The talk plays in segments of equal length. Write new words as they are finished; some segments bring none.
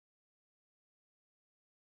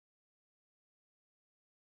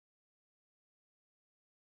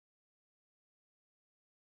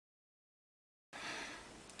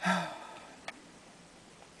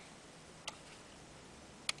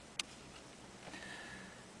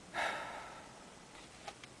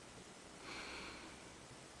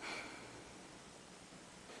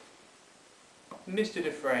Mr.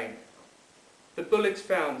 Dufresne, the bullets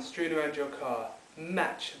found strewn around your car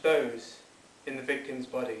match those in the victims'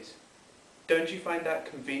 bodies. Don't you find that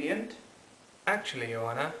convenient? Actually, Your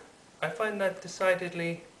Honor, I find that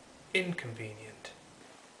decidedly inconvenient.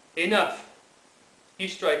 Enough! You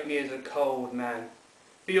strike me as a cold man.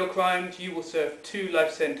 For your crimes, you will serve 2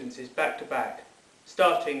 life sentences back to back,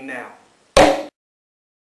 starting now.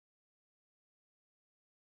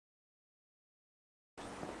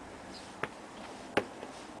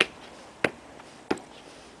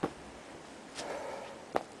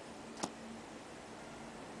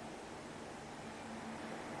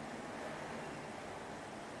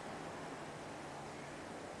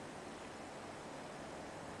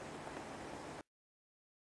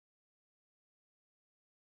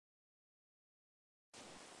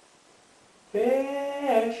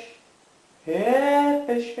 Fish! Yeah,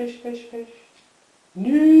 fish, fish, fish, fish.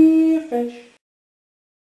 New fish.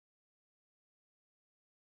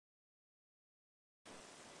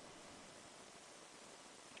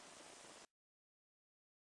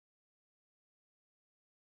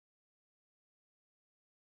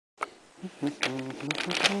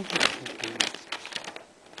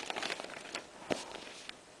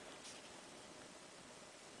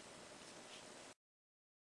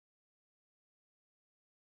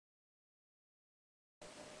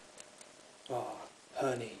 Oh,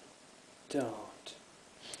 honey, don't.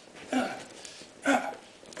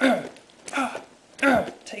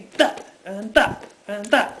 Take that, and that, and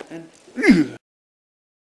that, and...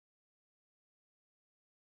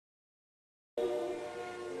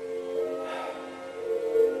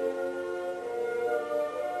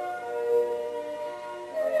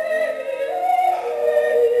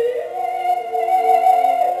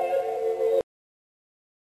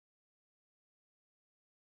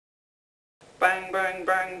 Bang, bang,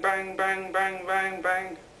 bang, bang, bang, bang, bang,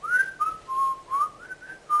 bang.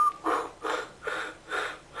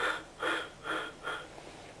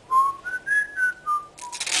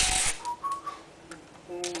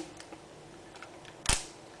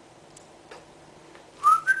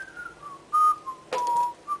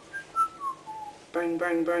 Bang,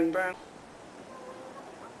 bang, bang, bang.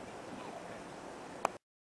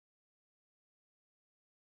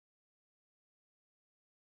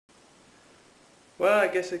 Well, I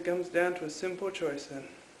guess it comes down to a simple choice then.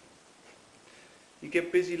 You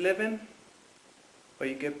get busy living, or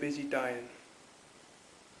you get busy dying.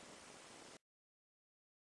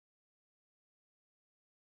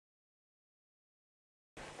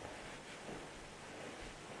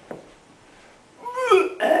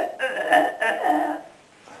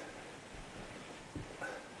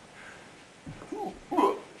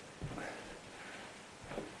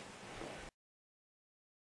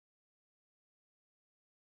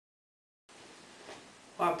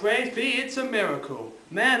 Why, praise be, it's a miracle.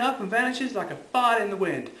 Man up and vanishes like a fart in the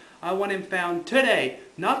wind. I want him found today,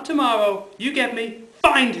 not tomorrow. You get me?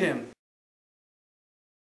 Find him!